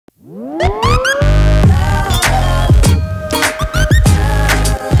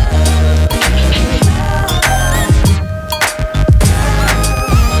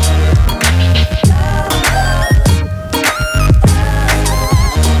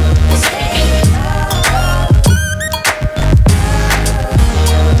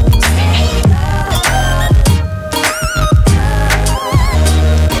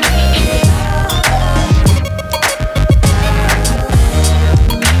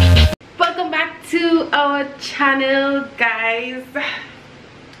our channel, guys.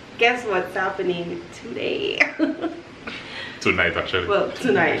 Guess what's happening today? Tonight, actually. Well,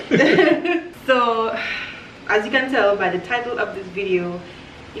 tonight. So as you can tell by the title of this video,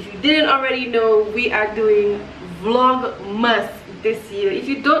 if you didn't already know, we are doing Vlogmas this year. If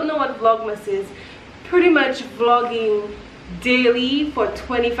you don't know what Vlogmas is, pretty much vlogging daily for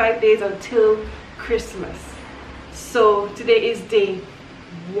 25 days until Christmas. So today is day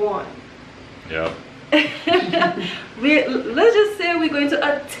 1. Yeah. Let's just say we're going to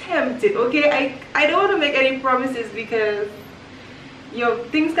attempt it, okay? I don't want to make any promises because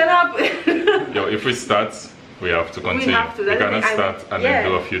things can happen. If we start, we have to continue. We have to. We cannot start and then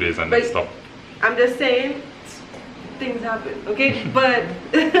do a few days and then stop. I'm just saying, things happen, okay? But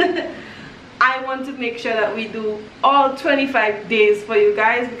I want to make sure that we do all 25 days for you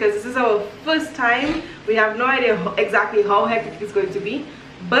guys because this is our first time. We have no idea exactly how hectic it's going to be,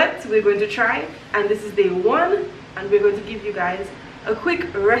 but we're going to try. And this is day 1, and we're going to give you guys a quick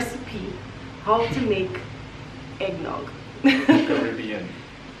recipe how to make eggnog. Caribbean.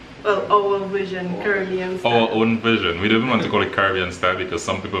 Well, our version, Caribbean style. Our own version. We don't even want to call it Caribbean style because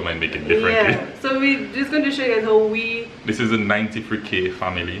some people might make it differently. Yeah, so we're just going to show you guys how we... This is a 93K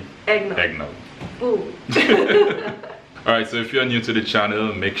family Eggnog. Boom. Alright, so if you're new to the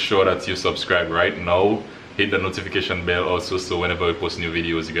channel, make sure that you subscribe right now. Hit the notification bell also so whenever we post new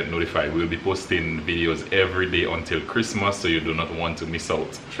videos you get notified. We'll be posting videos every day until Christmas, so you do not want to miss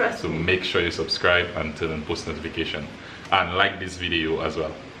out. Trust me. So make sure you subscribe and turn on post notification. And like this video as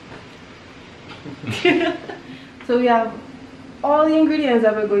well. So we have all the ingredients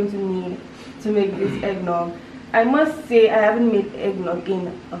that we're going to need to make this eggnog. I must say I haven't made eggnog in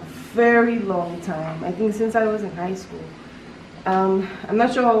a very long time. I think since I was in high school. I'm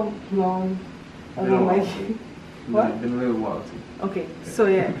not sure how long. I don't like it. What? Been a little while too. Okay, so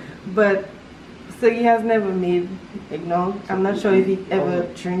yeah, but so he has never made eggnog. I'm not sure if he ever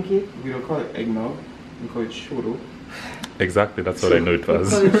drink it. We don't call it eggnog. We call it shodo. Exactly, that's what I know it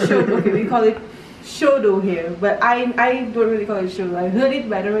was. We call it shodo. Okay, we call it shodo here, but I don't really call it shodo. I heard it,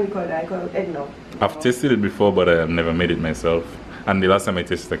 but I don't really call it that. I call it eggnog. I've tasted it before, but I have never made it myself. And the last time I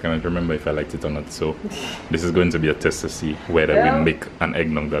tasted it, I can't remember if I liked it or not. So this is going to be a test to see whether we make an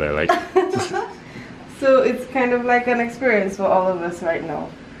eggnog that I like. So it's kind of like an experience for all of us right now.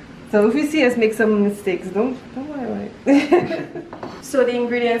 So if you see us make some mistakes, don't worry about it. So the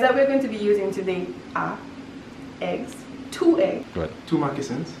ingredients that we're going to be using today are eggs, 2 eggs. What? 2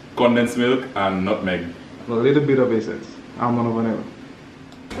 moccasins. Condensed milk and nutmeg. A little bit of essence. Almond or vanilla.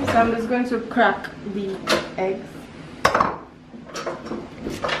 So I'm just going to crack the eggs.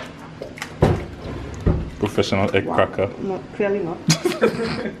 Professional egg cracker. No, clearly not.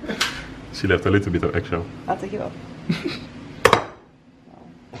 She left a little bit of eggshell. I'll take it off.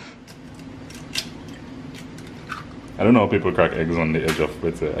 I don't know how people crack eggs on the edge of,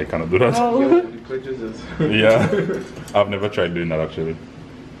 but I cannot do that. Oh. Yeah, I've never tried doing that actually.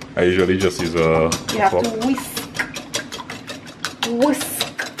 I usually just use a You have fork. to whisk.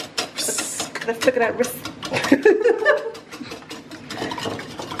 Whisk. Let's look at that wrist.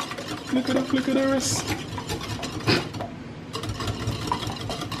 Look at the wrist.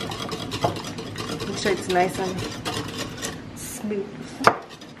 Make sure it's nice and smooth.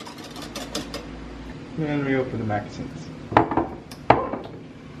 And we open the moccasins.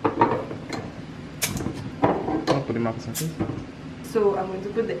 I'll put the moccasins in. So I'm going to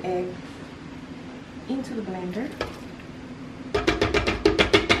put the egg into the blender.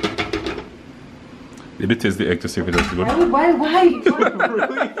 Did you taste the egg to see if it was good? Why? I'm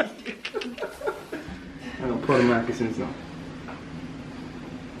gonna pour the moccasins now.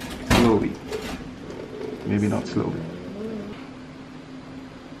 Slowly. Maybe not slowly.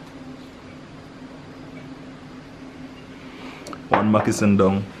 One moccasin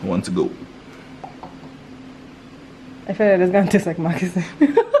down, one to go. I feel like it's gonna taste like moccasin.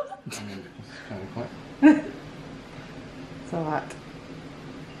 It's a lot.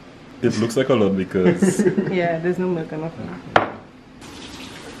 It looks like a lot because Yeah, there's no milk enough.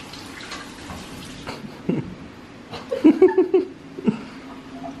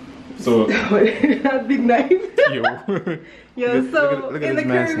 so That big knife. yo. So look at in the this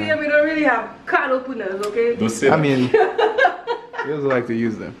mess Caribbean now. we don't really have can openers, okay? Don't say I that. mean, we also like to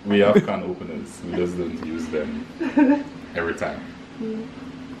use them. We have can openers. We just don't use them every time.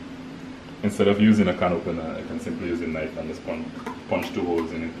 Instead of using a can opener, I can simply use a knife and just punch 2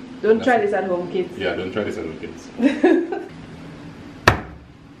 holes in it. Don't try this at home, kids. Yeah, don't try this at home, kids.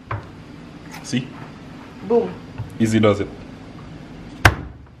 See? Boom. Easy does it.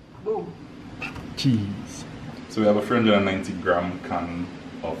 Boom. Cheese. So we have a 390 gram can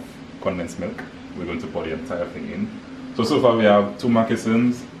of condensed milk. we're going to pour the entire thing in. So far we have 2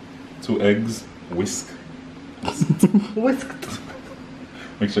 moccasins, 2 eggs, whisk. Whisked.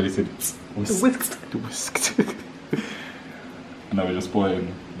 Make sure you say whisk. Whisked. Whisked. And now we just pour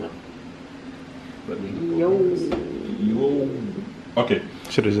in. Yo. Okay.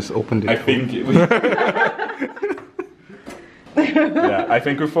 Should have just opened it. I think yeah, I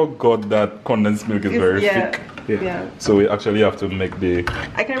think we forgot that condensed milk is very thick. Yeah. So we actually have to make the...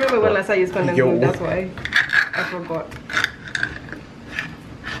 I can't remember when last I used condensed milk, that's why I forgot.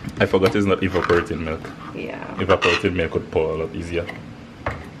 I forgot it's not evaporated milk. Yeah. Evaporated milk would pour a lot easier.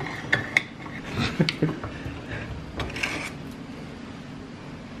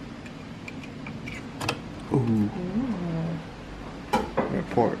 Ooh. Yeah,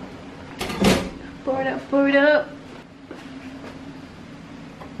 pour it. Pour it up, pour it up.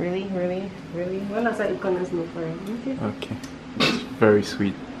 Really? When last I used condensed milk for it? Okay. It's very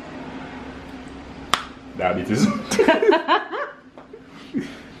sweet. Diabetes.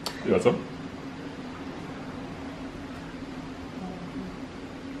 You want some?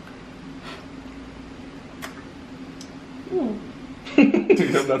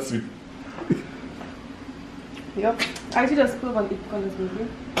 That's sweet. Yep. I actually just put on it condensed milk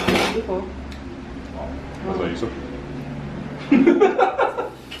before. Wow. That's what you said.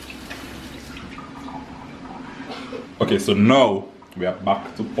 Okay, so now we are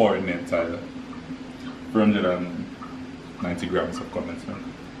back to pouring the entire 390 grams of condensed milk.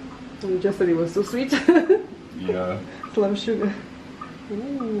 You just said it was so sweet. Yeah. Full of sugar.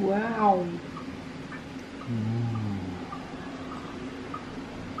 Ooh, wow.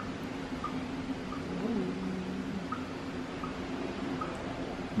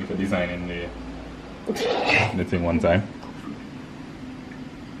 Make a design in the thing one time.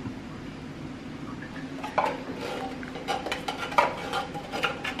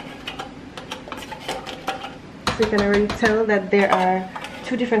 So you can already tell that there are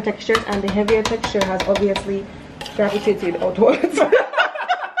 2 different textures, and the heavier texture has obviously gravitated outwards.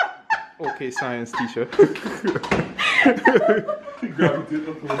 Okay, science teacher. Gravitate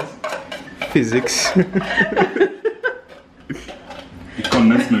upwards. Physics. The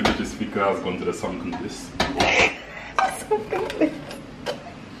condensed milk, which is thicker, has gone to the sunken place.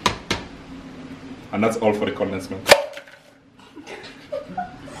 And that's all for the condensed milk.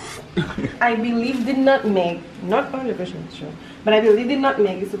 I believe the nutmeg, not 100% sure, but I believe the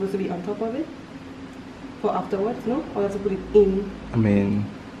nutmeg is supposed to be on top of it for afterwards, no? Or have to put it in? I mean,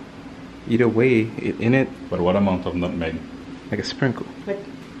 either way, in it, But what amount of nutmeg? like a sprinkle. Like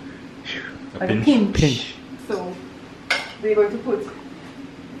A a pinch? Pinch. So we're going to put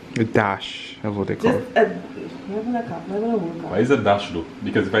A dash of what they call just it. not even a cup, not even a whole cup. Why is it dash though?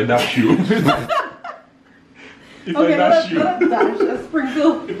 Because if I dash you, if Okay, I dash not a dash, a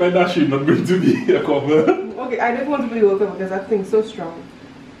sprinkle. if I dash you, not going to be a cover. Okay, I don't want to put the whole cup because that thing's so strong.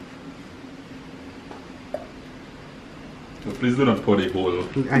 So please do not pour the whole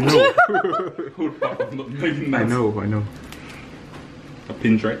I know. whole pot of nutmeg in I that. know. A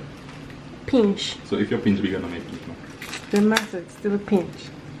pinch, right? Pinch. So if your pinch bigger than my pinch, no. The mass is still a pinch.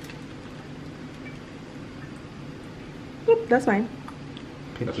 Yep, that's fine.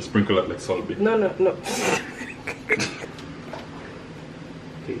 That's a sprinkle it like salt bit. No.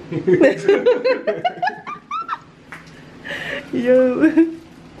 Yo.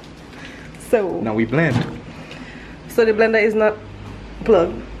 So Now we blend. so the blender is not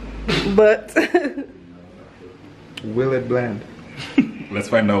plugged, but Will it blend? Let's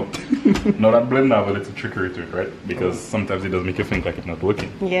find out. Now that blender have a little trickery to it, right? Because sometimes it does make you think like it's not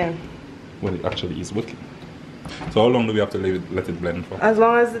working. yeah. Well, it actually is working. So how long do we have to let it blend for? As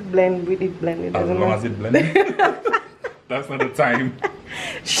long as it blend, with it blend. It As doesn't long as matter. it blends? That's not the time.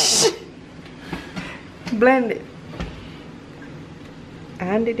 Blend it.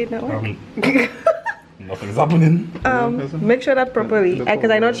 And it did not work. Nothing's happening. Make sure that properly, because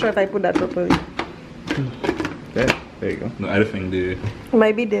I'm not sure if I put that properly. There you go. No, I think It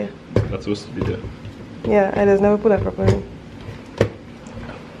might be there. that's supposed to be there. Yeah, I just never put that properly.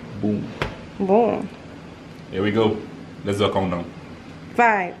 Boom. Boom. Here we go. Let's do a countdown.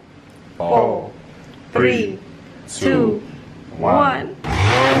 5, 4, 3, 2, 1.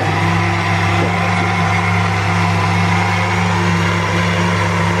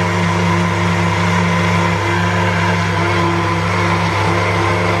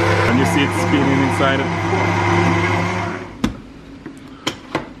 Can you see it spinning inside it?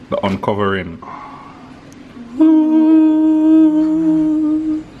 The uncovering.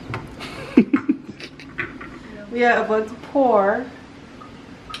 We are about to pour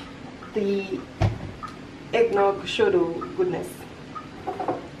the eggnog shodo goodness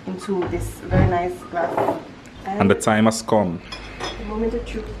into this very nice glass. And the time has come. The moment of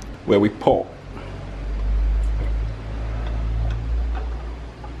truth. Where we pour.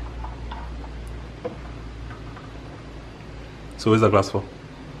 So where's the glass for?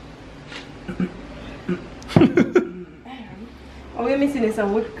 All we're missing is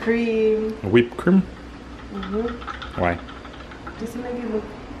some whipped cream. Whipped cream? Why? Just to make it look.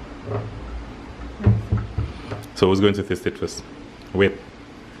 So who's going to taste it first? Wait.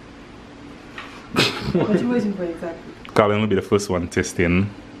 What are you waiting for exactly? Colin will be the first one testing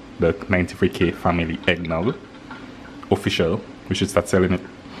the 93K family eggnog. Official. We should start selling it.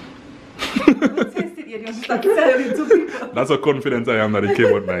 Don't taste it yet, you have to start selling it to people. That's how confident I am that it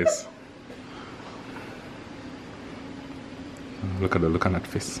came out nice. Look at that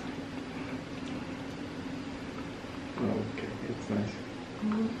face. Okay, it's nice.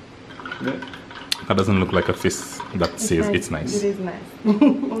 Yeah. That doesn't look like a face that says nice. it's nice. It is nice.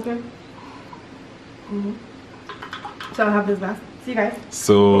 Okay. So I'll have this last. See you guys.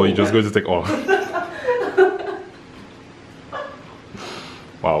 So you're just going to take all.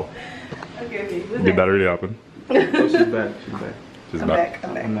 Wow. Okay. Did that really happen? Oh, she's back. She's I'm back.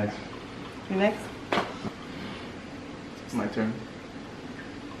 back. I'm next. You next? It's my turn.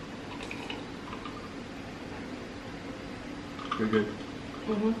 Pretty good.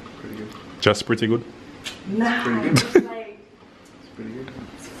 Pretty good. Just pretty good. Nah. pretty good. It's like, It's pretty good.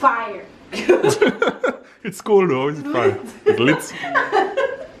 it's fire. It's cool though, it's fine. It's lit.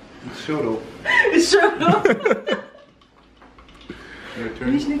 It's short though. It's sure. Your You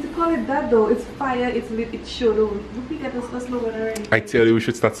turn. just need to call it that though. It's fire, it's lit, it's shodo. Look, we got this first slogan already. I tell you, we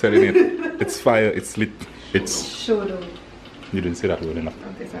should start selling it. It's fire, it's lit, it's... Shodo. You didn't say that well enough.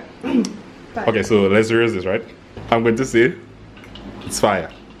 Okay, sorry. Fire. Okay, so let's erase this, right? I'm going to say, it's fire.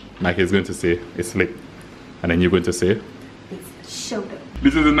 Mike is going to say, it's lit. And then you're going to say, It's shodo.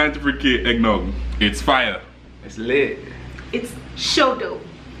 this is a 93K eggnog. It's fire. It's lit. It's shodo.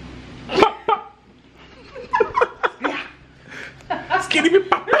 Skinny me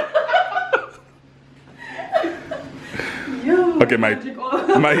pop. Yo, Okay, Mike.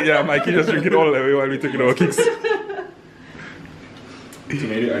 Mike, you just drink it all the way while we taking our kicks.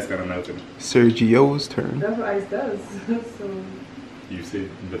 Tomato ice kind of melted. Sergio's turn. That's what ice does. So, You say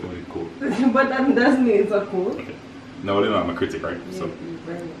definitely cool. but that doesn't mean it's not cool. Okay. No, I'm a critic, right? Yeah, So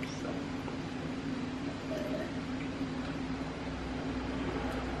very much so.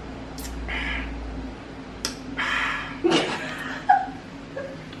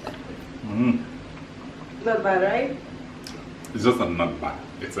 Not bad, right? it's just not bad.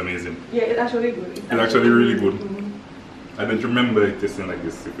 It's amazing. Yeah, it's actually good. It's actually really good. I don't remember it tasting like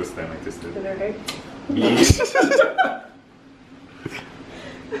this the first time I tasted Is it. that right?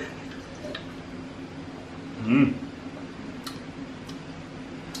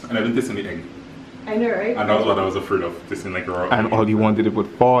 And I didn't taste any egg. I know, right? And that was what I was afraid of, tasting like raw. And all you wanted it with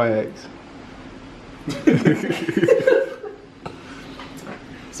 4 eggs.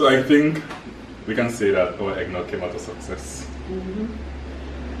 So I think we can say that our eggnog came out a success.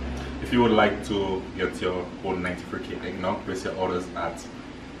 If you would like to get your own 93K eggnog, place your orders at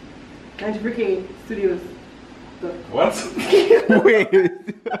 93K Studios. what? Wait.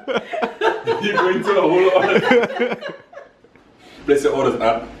 You're going to a whole order. Place your orders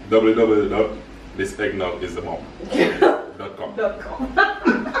at www.thiseggnogisthebomb.com.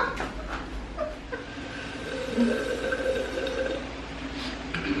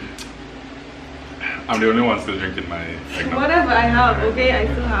 I'm the only one still drinking my eggnog. Whatever I have, okay? I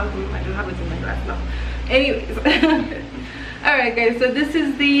still have them. I don't have it in my glass now. Anyways. Alright guys, so this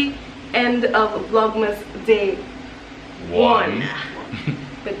is the end of Vlogmas day 1.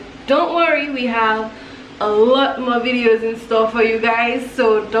 But don't worry, we have a lot more videos in store for you guys.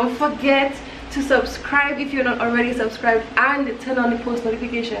 So don't forget to subscribe if you're not already subscribed, and turn on the post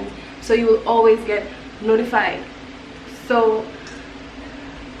notifications so you will always get notified. So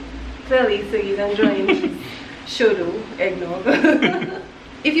clearly, so you're enjoying shodo eggnog.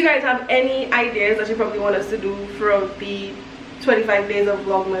 If you guys have any ideas that you probably want us to do throughout the 25 days of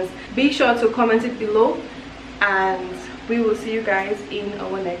Vlogmas, be sure to comment it below, and we will see you guys in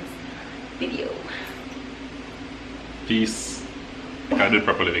our next video. Peace. I did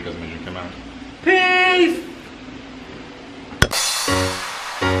properly because I'm drinking, man. Peace!